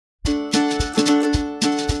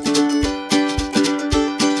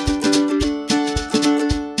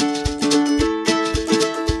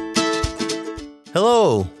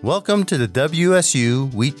welcome to the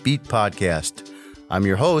WSU Wheat Beat Podcast. I'm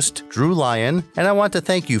your host, Drew Lyon, and I want to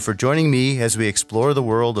thank you for joining me as we explore the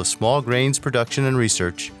world of small grains production and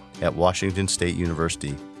research at Washington State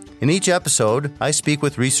University. In each episode, I speak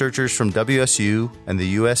with researchers from WSU and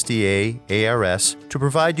the USDA ARS to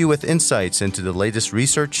provide you with insights into the latest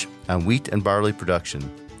research on wheat and barley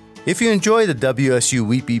production. If you enjoy the WSU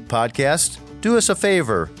Wheat Beat Podcast, do us a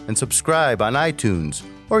favor and subscribe on iTunes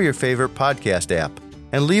or your favorite podcast app,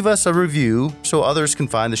 and leave us a review so others can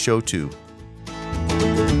find the show too.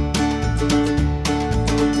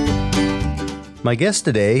 My guest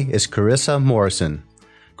today is Carissa Morrison.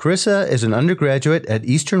 Carissa is an undergraduate at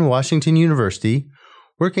Eastern Washington University,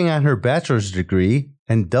 working on her bachelor's degree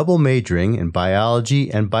and double majoring in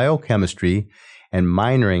biology and biochemistry and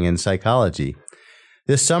minoring in psychology.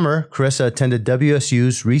 This summer, Carissa attended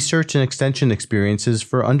WSU's Research and Extension Experiences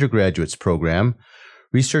for Undergraduates program,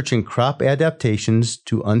 researching crop adaptations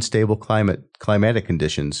to unstable climatic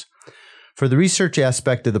conditions. For the research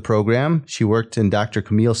aspect of the program, she worked in Dr.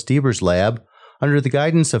 Camille Stieber's lab under the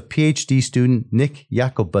guidance of PhD student Nick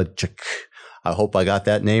Yakubczyk. I hope I got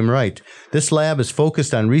that name right. This lab is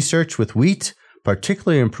focused on research with wheat,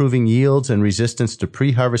 particularly improving yields and resistance to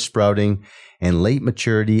pre-harvest sprouting and late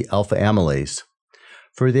maturity alpha amylase.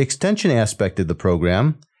 For the extension aspect of the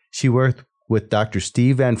program, she worked with Dr.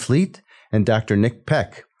 Steve Van Fleet and Dr. Nick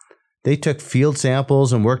Peck. They took field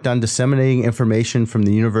samples and worked on disseminating information from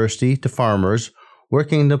the university to farmers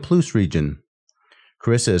working in the Palouse region.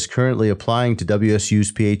 Carissa is currently applying to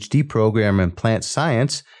WSU's PhD program in plant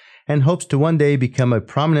science and hopes to one day become a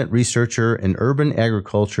prominent researcher in urban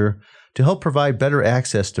agriculture to help provide better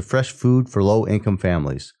access to fresh food for low-income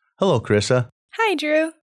families. Hello, Carissa. Hi,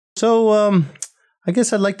 Drew. So, I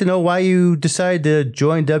guess I'd like to know why you decided to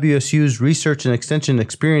join WSU's Research and Extension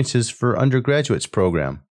Experiences for Undergraduates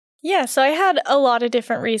program. Yeah, so I had a lot of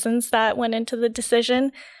different reasons that went into the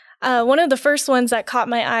decision. One of the first ones that caught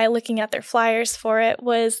my eye looking at their flyers for it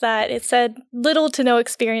was that it said little to no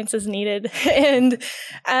experience is needed. And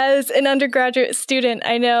as an undergraduate student,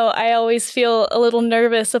 I know I always feel a little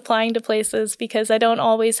nervous applying to places because I don't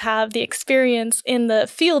always have the experience in the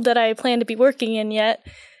field that I plan to be working in yet.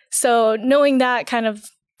 So knowing that kind of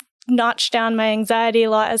notched down my anxiety a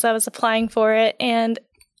lot as I was applying for it and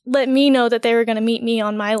let me know that they were going to meet me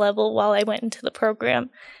on my level while I went into the program.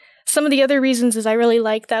 Some of the other reasons is I really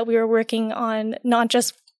like that we were working on not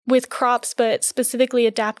just with crops, but specifically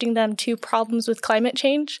adapting them to problems with climate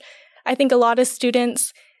change. I think a lot of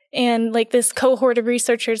students and like this cohort of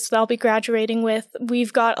researchers that I'll be graduating with,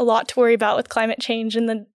 we've got a lot to worry about with climate change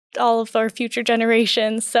and all of our future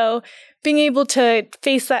generations. So being able to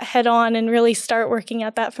face that head on and really start working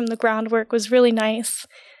at that from the groundwork was really nice.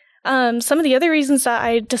 Some of the other reasons that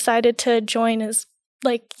I decided to join is,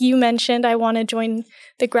 like you mentioned, I want to join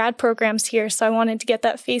the grad programs here. So I wanted to get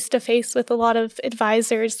that face-to-face with a lot of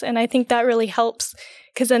advisors. And I think that really helps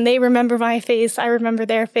because then they remember my face, I remember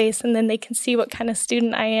their face, and then they can see what kind of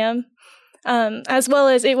student I am. As well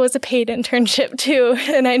as it was a paid internship too.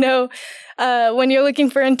 And I know when you're looking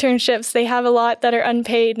for internships, they have a lot that are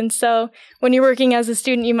unpaid. And so when you're working as a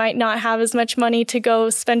student, you might not have as much money to go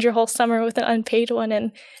spend your whole summer with an unpaid one.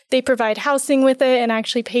 And they provide housing with it and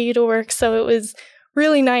actually pay you to work. So it was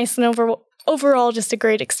really nice and overall just a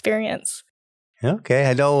great experience. Okay.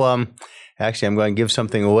 I know, actually, I'm going to give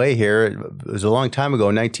something away here. It was a long time ago,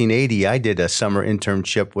 1980, I did a summer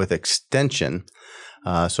internship with Extension.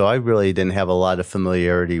 So I really didn't have a lot of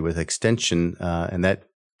familiarity with Extension, and that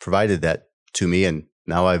provided that to me. And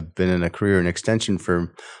now I've been in a career in Extension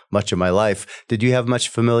for much of my life. Did you have much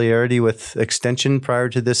familiarity with Extension prior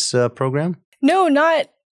to this program? No, not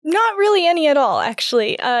really any at all,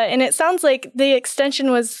 actually. And it sounds like the Extension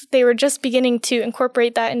they were just beginning to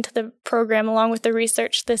incorporate that into the program along with the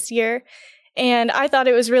research this year. And I thought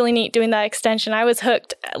it was really neat doing that extension. I was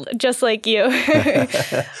hooked, just like you.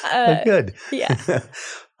 Good. Yeah.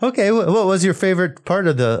 Okay. What was your favorite part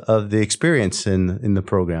of the experience in the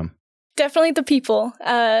program? Definitely the people.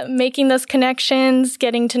 Making those connections,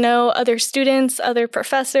 getting to know other students, other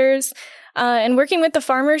professors, and working with the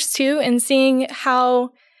farmers too, and seeing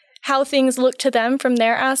how things look to them from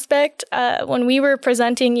their aspect. When we were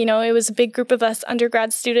presenting, it was a big group of us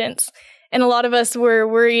undergrad students, and a lot of us were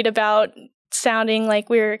worried about sounding like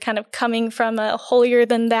we were kind of coming from a holier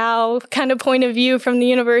than thou kind of point of view from the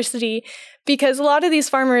university, because a lot of these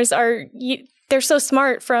farmers they're so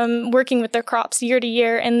smart from working with their crops year to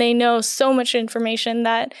year, and they know so much information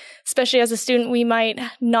that, especially as a student, we might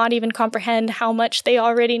not even comprehend how much they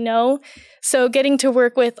already know. So getting to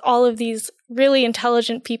work with all of these really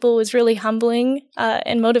intelligent people was really humbling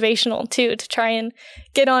and motivational too, to try and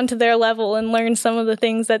get onto their level and learn some of the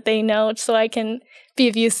things that they know so I can be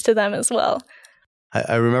of use to them as well.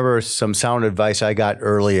 I remember some sound advice I got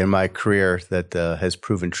early in my career that has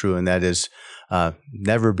proven true, and that is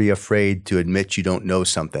never be afraid to admit you don't know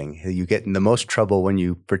something. You get in the most trouble when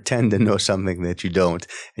you pretend to know something that you don't,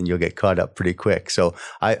 and you'll get caught up pretty quick. So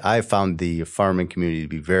I found the farming community to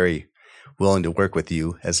be very willing to work with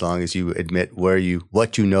you as long as you admit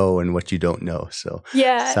what you know and what you don't know. So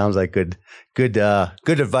yeah, sounds like good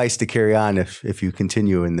advice to carry on if you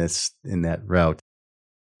continue in that route.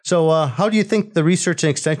 So how do you think the research and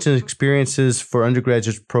extension experiences for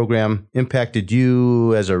undergraduate program impacted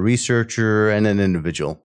you as a researcher and an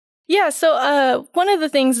individual? Yeah, so one of the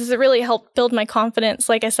things is it really helped build my confidence.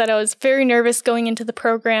 Like I said, I was very nervous going into the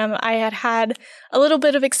program. I had a little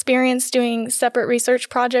bit of experience doing separate research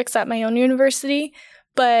projects at my own university,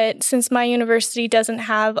 but since my university doesn't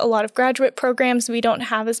have a lot of graduate programs, we don't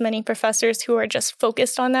have as many professors who are just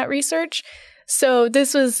focused on that research. So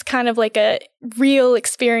this was kind of like a real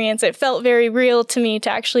experience. It felt very real to me to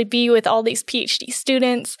actually be with all these PhD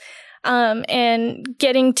students. And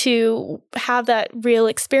getting to have that real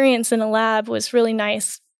experience in a lab was really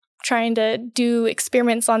nice, trying to do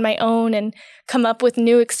experiments on my own and come up with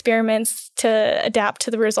new experiments to adapt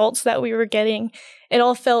to the results that we were getting. It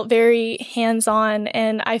all felt very hands-on,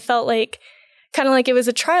 and I felt like kind of like it was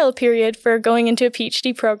a trial period for going into a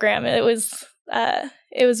PhD program. It was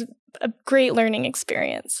a great learning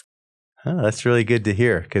experience. Oh, that's really good to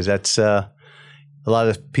hear, because that's a lot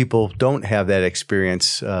of people don't have that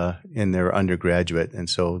experience in their undergraduate, and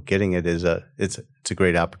so getting it is it's a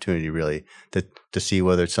great opportunity, really, to see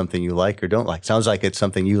whether it's something you like or don't like. Sounds like it's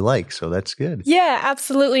something you like, so that's good. Yeah,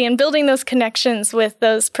 absolutely. And building those connections with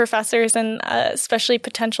those professors and especially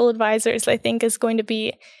potential advisors, I think, is going to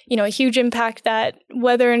be, a huge impact. That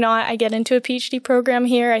whether or not I get into a PhD program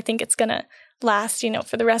here, I think it's going to last,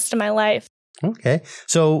 for the rest of my life. Okay.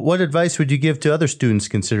 So what advice would you give to other students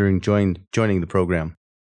considering joining the program?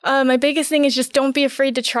 My biggest thing is just don't be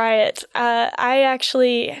afraid to try it. I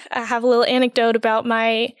actually have a little anecdote about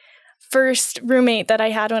my first roommate that I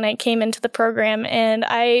had when I came into the program, and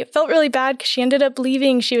I felt really bad because she ended up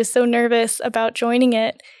leaving. She was so nervous about joining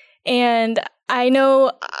it. And I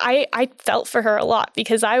know I felt for her a lot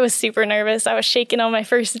because I was super nervous. I was shaking on my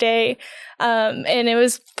first day. And it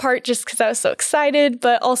was part just because I was so excited,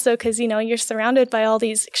 but also because, you're surrounded by all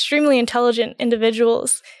these extremely intelligent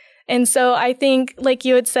individuals. And so I think, like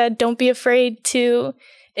you had said, don't be afraid to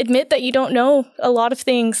admit that you don't know a lot of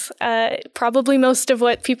things, probably most of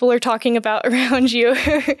what people are talking about around you.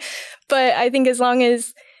 But I think as long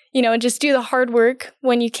as, just do the hard work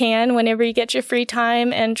when you can, whenever you get your free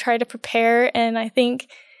time, and try to prepare. And I think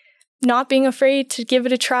not being afraid to give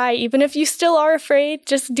it a try, even if you still are afraid,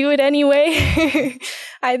 just do it anyway.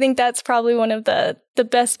 I think that's probably one of the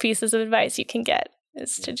best pieces of advice you can get,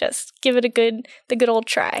 is to just give it the good old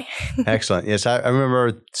try. Excellent. Yes, I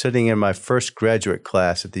remember sitting in my first graduate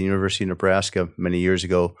class at the University of Nebraska many years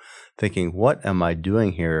ago, thinking, what am I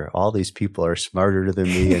doing here? All these people are smarter than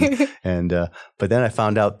me. But then I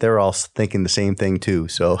found out they're all thinking the same thing too.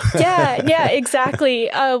 So yeah, exactly.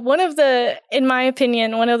 In my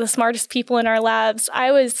opinion, one of the smartest people in our labs.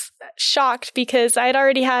 I was shocked because I had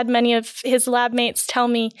already had many of his lab mates tell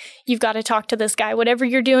me, you've got to talk to this guy. Whatever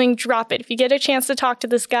you're doing, drop it. If you get a chance to talk to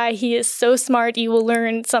this guy, he is so smart. You will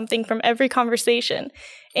learn something from every conversation.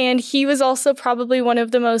 And he was also probably one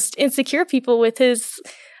of the most insecure people with his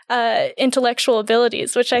intellectual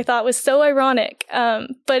abilities, which I thought was so ironic.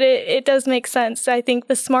 But it does make sense. I think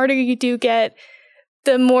the smarter you do get,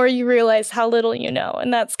 the more you realize how little you know.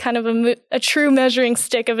 And that's kind of a true measuring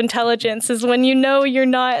stick of intelligence, is when you're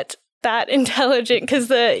not that intelligent, because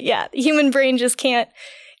the human brain just can't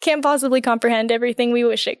possibly comprehend everything we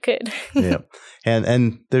wish it could. Yeah.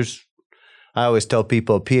 And I always tell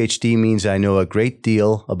people PhD means I know a great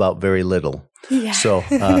deal about very little. Yeah. So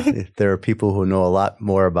there are people who know a lot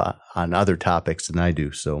more on other topics than I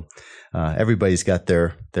do. So everybody's got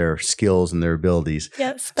their skills and their abilities.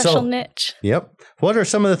 Yeah, special niche. Yep. What are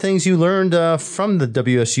some of the things you learned from the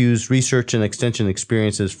WSU's research and extension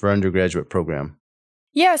experiences for undergraduate program?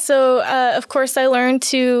 Yeah, so of course I learned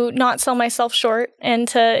to not sell myself short and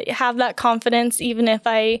to have that confidence even if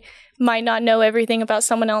I might not know everything about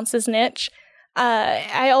someone else's niche.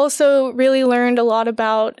 I also really learned a lot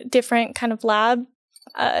about different kind of lab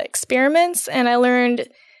experiments, and I learned,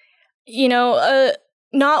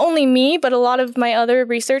 not only me, but a lot of my other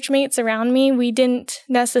research mates around me, we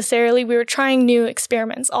were trying new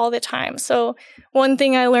experiments all the time. So one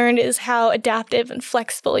thing I learned is how adaptive and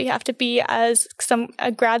flexible you have to be as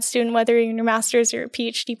a grad student, whether you're in your master's or a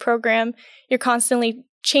PhD program. You're constantly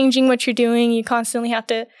changing what you're doing. You constantly have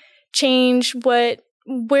to change where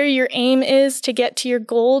your aim is to get to your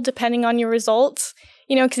goal, depending on your results,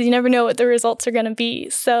 because you never know what the results are going to be.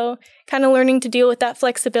 So kind of learning to deal with that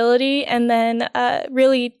flexibility, and then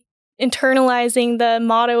really internalizing the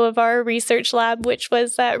motto of our research lab, which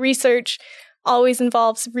was that research always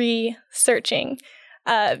involves researching.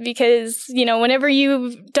 Because, whenever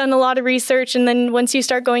you've done a lot of research and then once you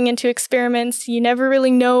start going into experiments, you never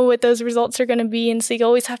really know what those results are going to be. And so you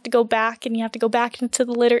always have to go back, and you have to go back into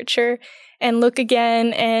the literature and look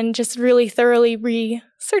again and just really thoroughly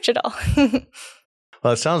research it all.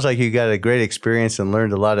 Well, it sounds like you got a great experience and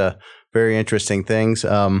learned a lot of very interesting things.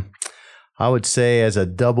 I would say as a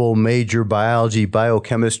double major biology,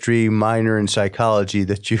 biochemistry minor in psychology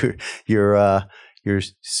that you're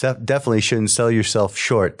definitely shouldn't sell yourself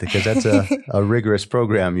short, because that's a rigorous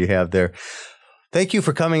program you have there. Thank you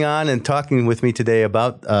for coming on and talking with me today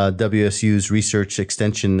about WSU's Research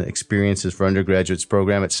Extension Experiences for Undergraduates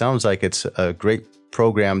program. It sounds like it's a great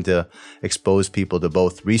program to expose people to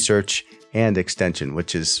both research and extension,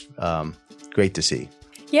 which is great to see.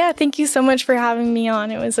 Yeah, thank you so much for having me on.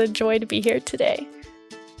 It was a joy to be here today.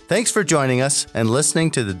 Thanks for joining us and listening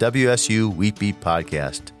to the WSU Wheat Beat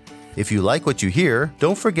podcast. If you like what you hear,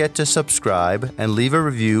 don't forget to subscribe and leave a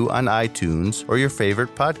review on iTunes or your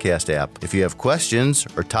favorite podcast app. If you have questions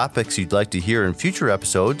or topics you'd like to hear in future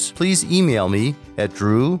episodes, please email me at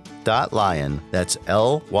drew.lyon, that's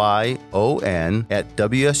LYON, at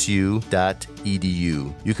wsu.edu.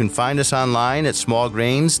 You can find us online at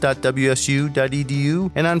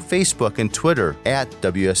smallgrains.wsu.edu and on Facebook and Twitter at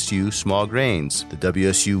WSU Smallgrains. The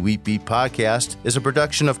WSU Wheat Beat podcast is a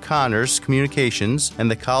production of Connors Communications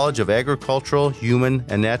and the College of Agricultural, Human,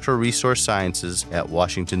 and Natural Resource Sciences at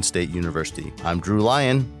Washington State University. I'm Drew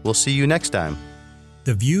Lyon. We'll see you next time.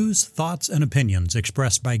 The views, thoughts, and opinions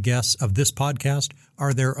expressed by guests of this podcast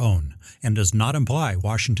are their own and does not imply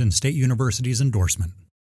Washington State University's endorsement.